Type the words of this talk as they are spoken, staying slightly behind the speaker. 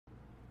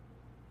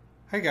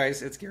Hi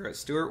guys, it's Garrett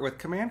Stewart with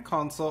Command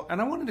Console,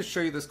 and I wanted to show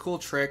you this cool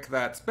trick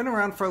that's been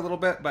around for a little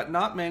bit, but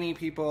not many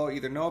people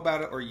either know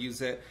about it or use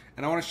it,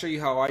 and I want to show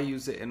you how I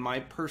use it in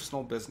my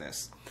personal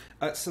business.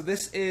 So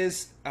this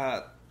is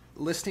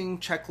listing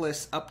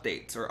checklist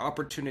updates or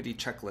opportunity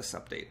checklist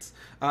updates.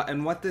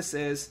 And what this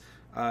is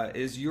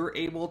you're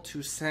able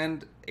to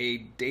send a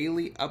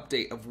daily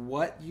update of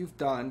what you've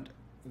done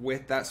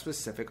with that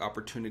specific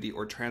opportunity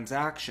or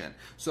transaction.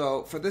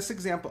 So for this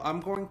example,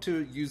 I'm going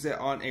to use it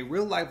on a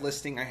real live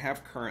listing I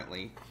have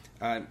currently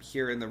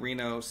here in the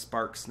Reno,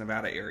 Sparks,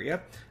 Nevada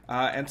area.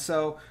 And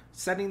so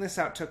sending this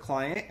out to a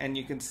client, and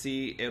you can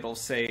see it'll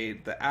say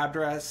the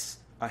address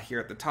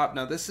here at the top.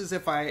 Now this is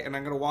and I'm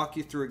going to walk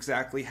you through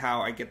exactly how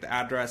I get the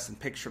address and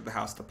picture of the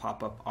house to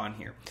pop up on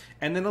here.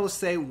 And then it'll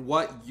say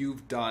what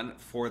you've done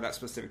for that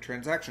specific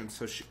transaction.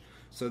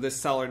 So this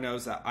seller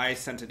knows that I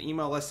sent an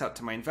email list out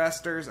to my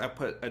investors.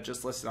 I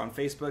just listed on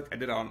Facebook. I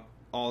did it on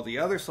all the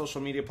other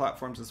social media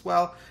platforms as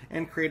well,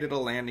 and created a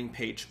landing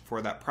page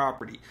for that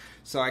property.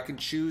 So I can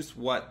choose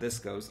what this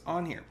goes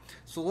on here.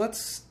 So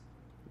let's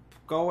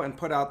go and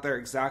put out there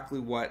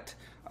exactly what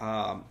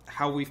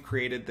how we've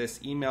created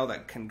this email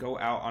that can go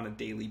out on a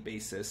daily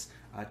basis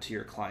to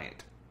your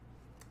client.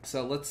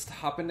 So let's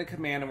hop into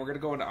Command, and we're going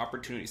to go into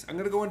opportunities. I'm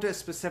going to go into a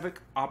specific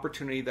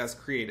opportunity that's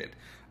created.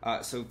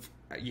 So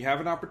you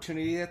have an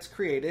opportunity that's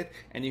created,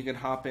 and you can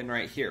hop in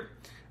right here.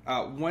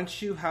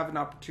 Once you have an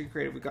opportunity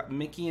created, we've got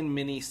Mickey and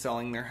Minnie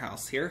selling their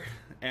house here.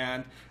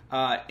 And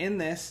in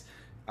this,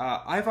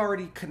 I've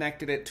already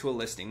connected it to a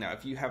listing. Now,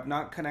 if you have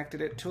not connected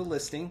it to a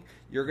listing,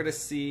 you're going to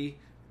see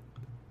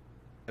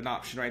an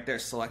option right there,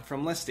 select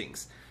from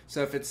listings.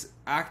 So if it's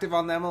active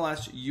on the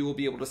MLS, you will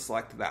be able to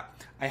select that.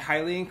 I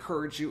highly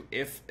encourage you,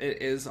 if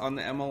it is on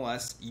the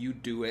MLS, you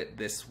do it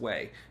this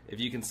way. If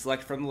you can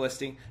select from the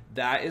listing,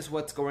 that is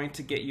what's going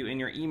to get you in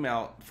your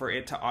email for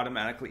it to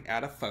automatically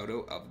add a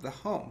photo of the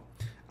home.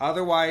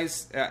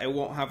 Otherwise, it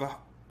won't have a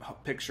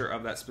picture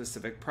of that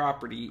specific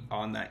property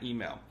on that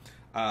email.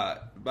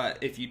 But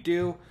if you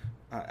do,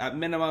 at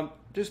minimum,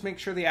 just make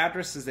sure the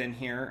address is in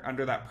here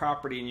under that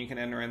property, and you can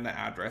enter in the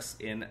address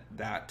in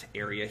that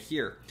area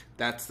here.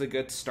 That's the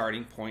good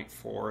starting point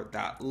for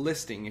that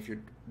listing if you're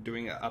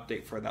doing an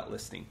update for that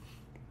listing.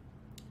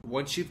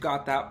 Once you've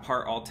got that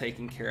part all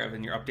taken care of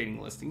and you're updating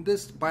the listing,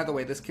 this, by the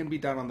way, this can be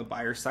done on the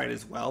buyer side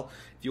as well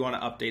if you want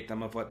to update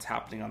them of what's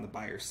happening on the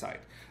buyer side.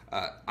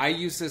 I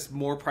use this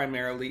more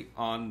primarily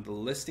on the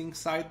listing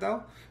side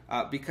though,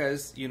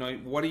 because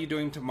what are you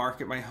doing to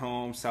market my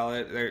home, sell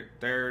it?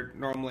 They're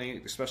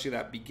normally, especially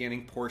that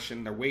beginning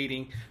portion, they're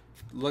waiting,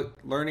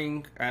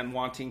 learning and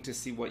wanting to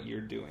see what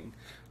you're doing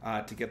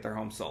to get their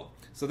home sold.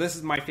 So this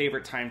is my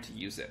favorite time to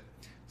use it.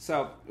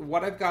 So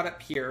what I've got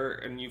up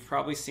here, and you've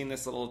probably seen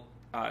this little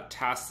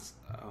task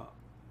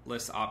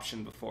list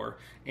option before,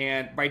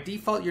 and by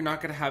default you're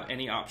not going to have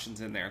any options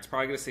in there. It's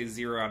probably going to say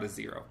 0 out of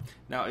 0.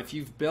 Now if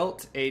you've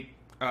built a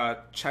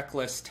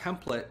checklist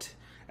template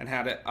and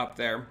had it up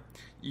there,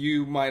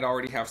 you might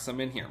already have some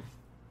in here.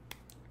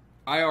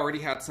 I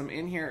already had some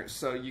in here,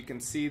 so you can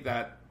see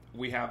that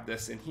we have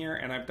this in here,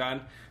 and I've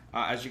done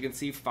as you can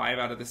see 5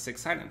 out of the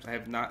 6 items. I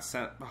have not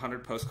sent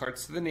 100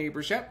 postcards to the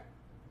neighbors yet.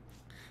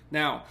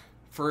 Now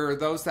for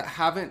those that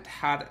haven't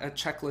had a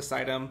checklist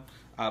item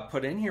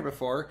put in here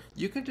before,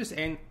 you can just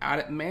add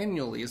it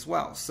manually as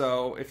well.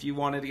 So if you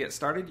wanted to get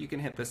started, you can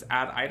hit this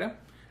add item,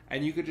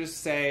 and you could just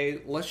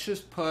say, let's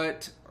just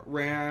put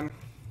ran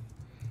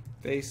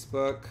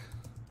Facebook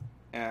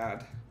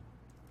ad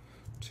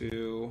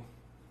to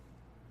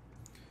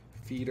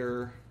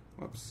feeder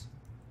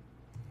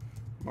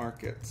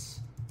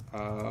markets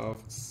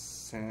of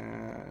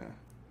San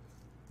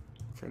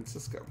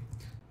Francisco.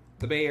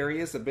 The Bay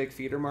Area is a big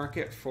feeder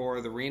market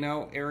for the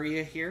Reno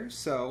area here,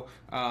 so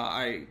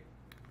I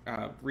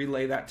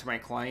relay that to my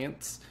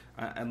clients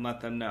and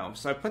let them know.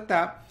 So I put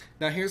that.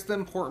 Now here's the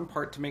important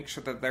part to make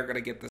sure that they're going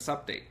to get this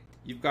update.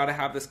 You've got to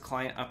have this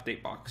client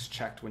update box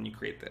checked when you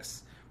create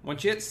this.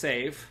 Once you hit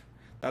save,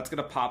 that's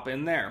going to pop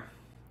in there.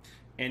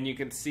 And you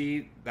can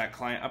see that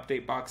client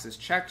update box is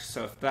checked.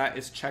 So if that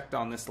is checked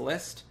on this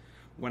list,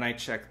 when I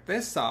check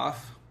this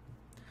off,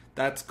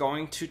 that's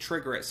going to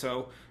trigger it.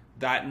 So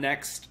that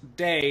next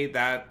day,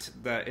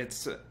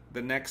 it's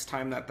the next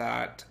time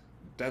that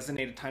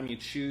designated time you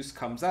choose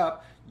comes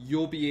up,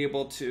 you'll be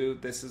able to,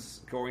 this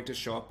is going to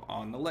show up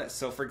on the list.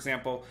 So for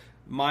example,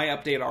 my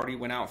update already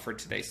went out for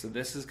today, so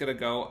this is going to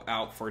go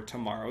out for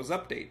tomorrow's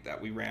update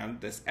that we ran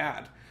this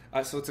ad.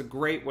 So it's a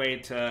great way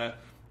to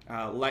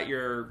let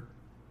your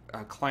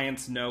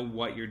clients know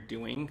what you're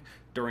doing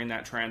during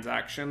that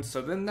transaction.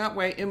 So then that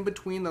way, in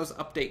between those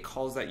update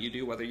calls that you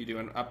do, whether you do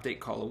an update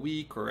call a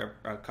week or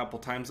a couple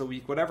times a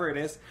week, whatever it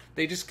is,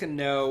 they just can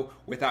know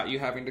without you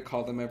having to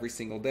call them every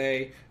single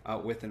day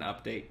with an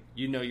update.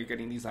 You know you're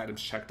getting these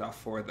items checked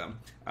off for them.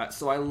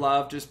 So I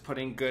love just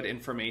putting good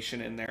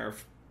information in there,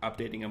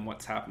 updating them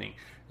what's happening.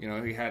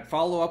 We had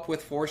follow up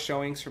with 4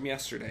 showings from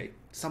yesterday,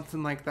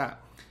 something like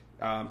that.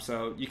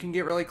 So you can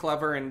get really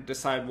clever and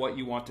decide what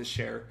you want to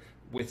share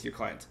with your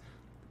clients.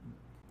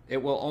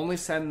 it will only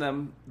send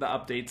them the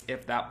updates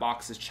if that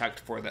box is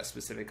checked for that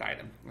specific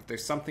item. If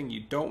there's something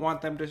you don't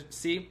want them to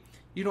see,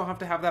 you don't have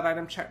to have that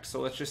item checked. So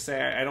let's just say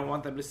I don't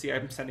want them to see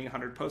I'm sending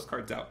 100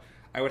 postcards out.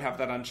 I would have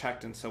that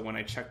unchecked, and so when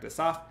I check this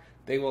off,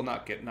 they will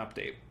not get an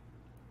update.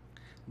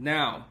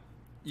 Now,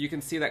 you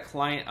can see that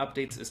client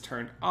updates is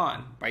turned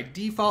on. By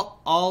default,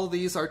 all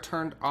these are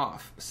turned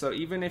off. So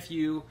even if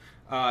you,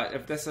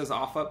 if this is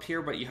off up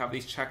here, but you have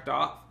these checked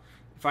off,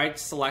 if I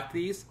select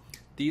these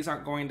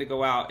aren't going to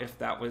go out if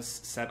that was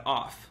set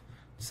off.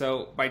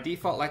 So by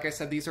default, like I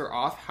said, these are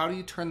off. How do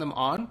you turn them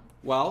on?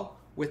 Well,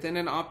 within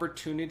an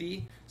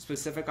opportunity,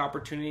 specific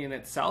opportunity in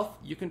itself,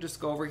 you can just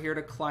go over here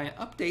to client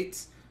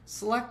updates,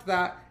 select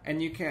that,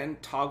 and you can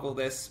toggle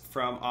this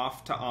from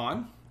off to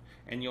on.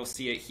 And you'll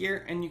see it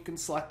here, and you can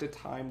select a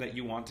time that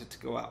you want it to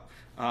go out.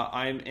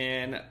 I'm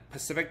in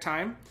Pacific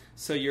time,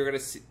 so you're going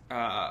to see,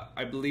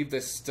 I believe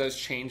this does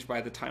change by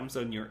the time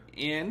zone you're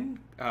in,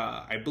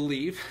 I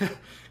believe.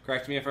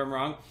 Correct me if I'm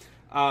wrong.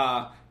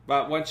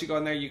 But once you go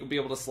in there, you can be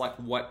able to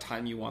select what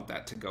time you want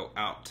that to go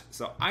out.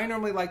 So I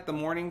normally like the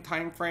morning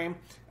time frame.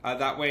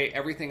 That way,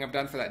 everything I've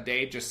done for that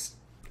day just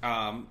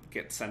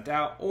get sent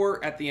out,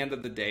 or at the end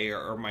of the day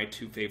are my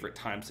two favorite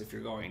times if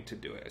you're going to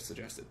do it as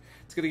suggested.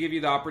 It's going to give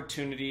you the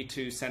opportunity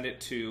to send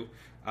it to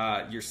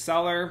your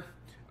seller.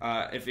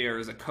 If there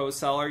is a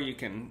co-seller, you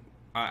can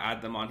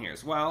add them on here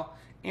as well.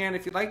 And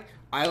if you'd like,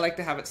 I like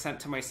to have it sent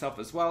to myself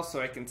as well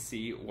so I can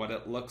see what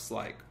it looks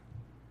like.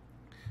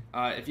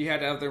 If you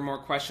had other more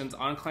questions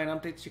on client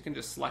updates, you can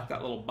just select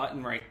that little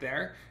button right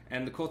there.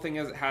 And the cool thing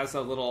is it has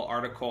a little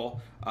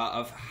article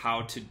of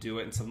how to do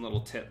it and some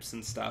little tips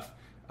and stuff.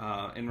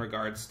 In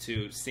regards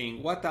to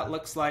seeing what that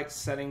looks like,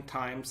 setting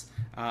times,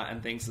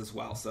 and things as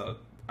well. So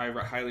I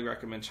highly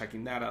recommend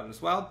checking that out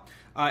as well.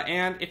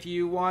 And if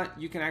you want,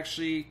 you can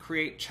actually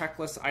create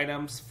checklist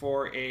items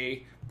for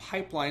a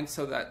pipeline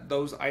so that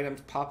those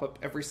items pop up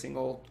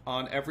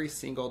on every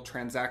single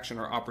transaction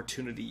or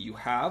opportunity you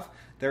have.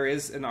 There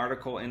is an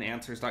article in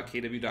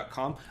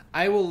answers.kw.com.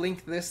 I will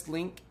link this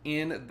link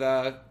in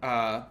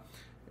the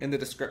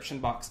description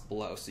box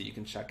below so you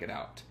can check it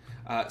out.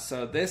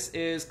 So this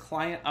is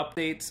client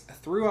updates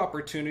through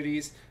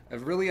opportunities, a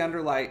really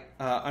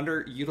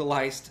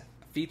underutilized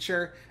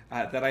feature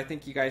that I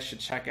think you guys should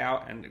check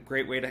out, and a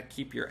great way to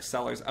keep your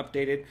sellers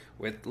updated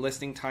with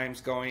listing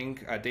times going,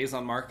 days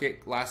on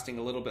market lasting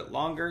a little bit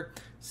longer.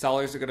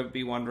 Sellers are going to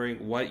be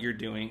wondering what you're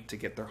doing to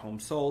get their home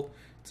sold.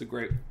 It's a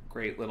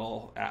great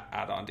little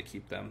add-on to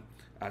keep them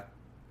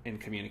in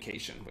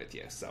communication with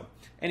you. So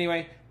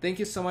anyway, thank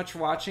you so much for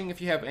watching. If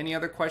you have any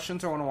other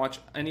questions or want to watch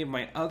any of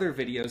my other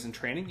videos and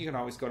training, you can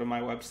always go to my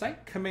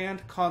website,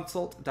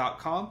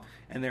 commandconsult.com,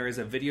 and there is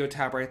a video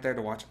tab right there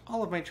to watch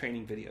all of my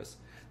training videos.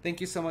 Thank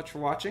you so much for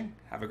watching.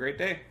 Have a great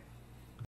day.